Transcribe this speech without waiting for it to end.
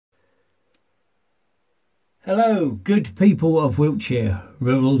Hello, good people of Wiltshire,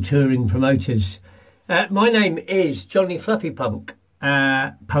 rural touring promoters. My name is Jonny Fluffypunk,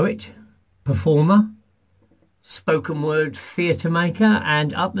 poet, performer, spoken word theatre maker,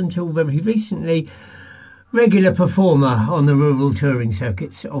 and up until very recently, regular performer on the rural touring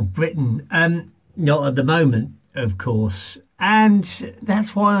circuits of Britain. Not at the moment, of course, and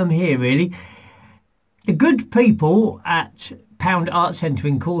that's why I'm here, really. The good people at Pound Art Centre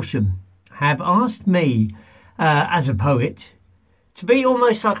in Corsham have asked me, as a poet, to be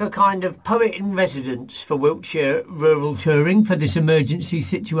almost like a kind of poet in residence for Wiltshire rural touring for this emergency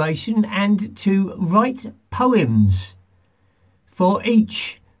situation, and to write poems for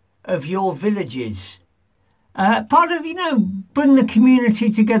each of your villages. Part of, bring the community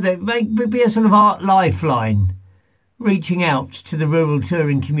together, be a sort of art lifeline, reaching out to the rural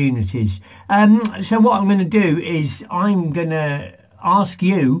touring communities. So what I'm going to do is I'm going to ask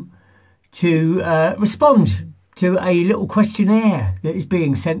you to respond to a little questionnaire that is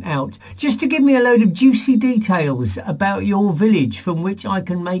being sent out, just to give me a load of juicy details about your village from which I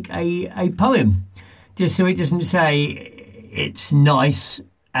can make a poem, just so it doesn't say it's nice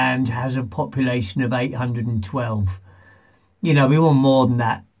and has a population of 812. We want more than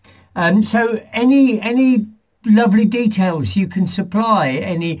that. So any lovely details you can supply,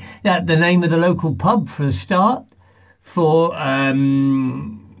 the name of the local pub for a start, for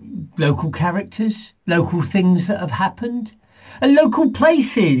local characters, local things that have happened, and local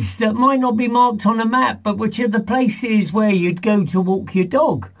places that might not be marked on a map, but which are the places where you'd go to walk your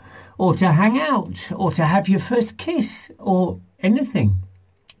dog, or to hang out, or to have your first kiss, or anything.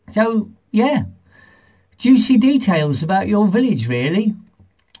 So, yeah, juicy details about your village, really.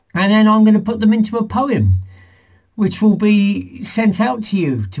 And then I'm going to put them into a poem, which will be sent out to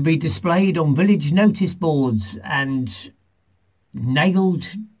you to be displayed on village notice boards and nailed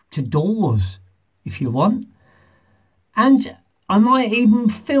to doors if you want. And I might even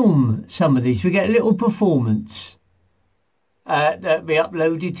film some of these. We get a little performance that'll be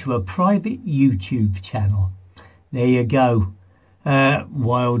uploaded to a private YouTube channel. There you go.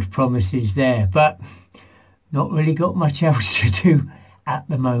 Wild promises there, but not really got much else to do at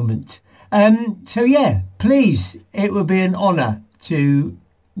the moment. So yeah, please, it would be an honour to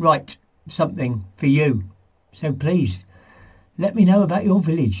write something for you. So please, let me know about your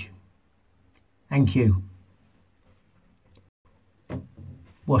village. Thank you.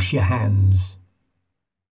 Wash your hands.